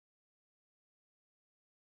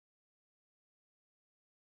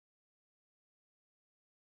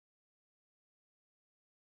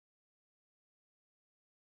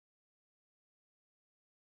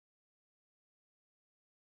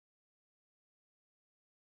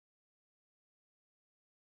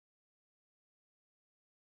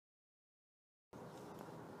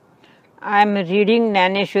I am reading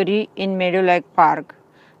Dnyaneshwari in Meadowlark Park.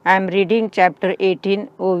 I am reading chapter 18,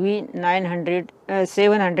 OV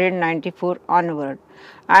 794 onward.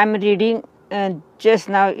 I am reading just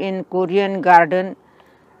now in Korean Garden,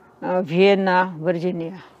 Vienna,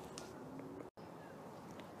 Virginia.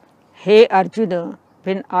 Hey Arjuna,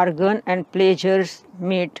 when organ and pleasures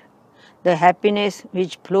meet, the happiness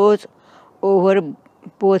which flows over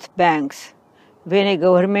both banks. When a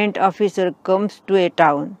government officer comes to a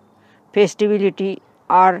town, festivity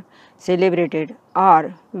are celebrated,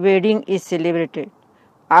 or wedding is celebrated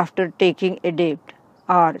after taking a debt,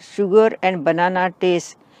 or sugar and banana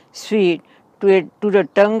taste sweet to the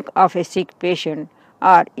tongue of a sick patient,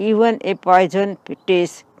 or even a poison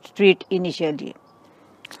tastes sweet initially,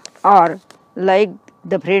 or like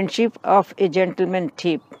the friendship of a gentleman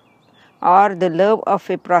thief, or the love of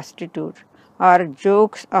a prostitute, or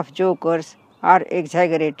jokes of jokers are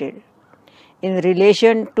exaggerated. In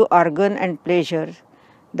relation to organ and pleasure,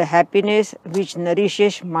 the happiness which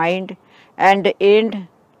nourishes mind and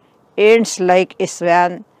ends like a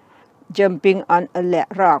swan jumping on a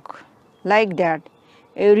rock. Like that,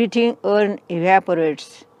 everything earned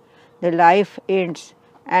evaporates, the life ends,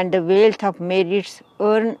 and the wealth of merits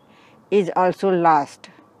earned is also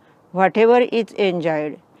lost. Whatever is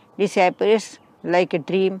enjoyed disappears like a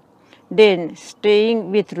dream, then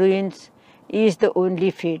staying with ruins is the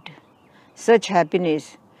only fate. Such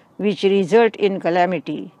happiness, which results in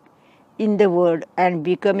calamity in the world and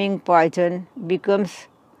becoming poison, becomes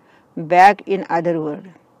back in other world.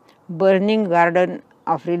 Burning garden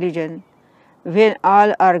of religion, when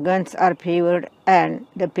all organs are favored and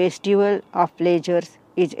the festival of pleasures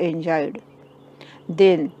is enjoyed.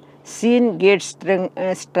 Then sin gets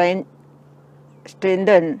strengthened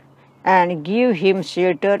and give him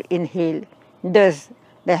shelter in hell. Thus,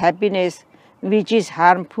 the happiness which is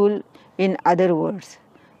harmful in other words,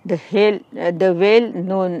 the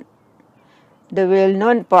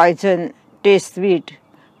well-known poison tastes sweet,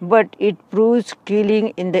 but it proves killing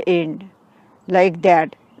in the end. Like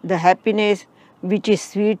that, the happiness which is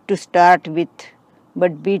sweet to start with,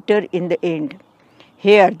 but bitter in the end.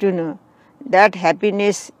 Hey Arjuna, that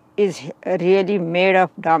happiness is really made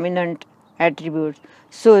of dominant attributes,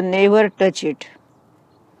 so never touch it.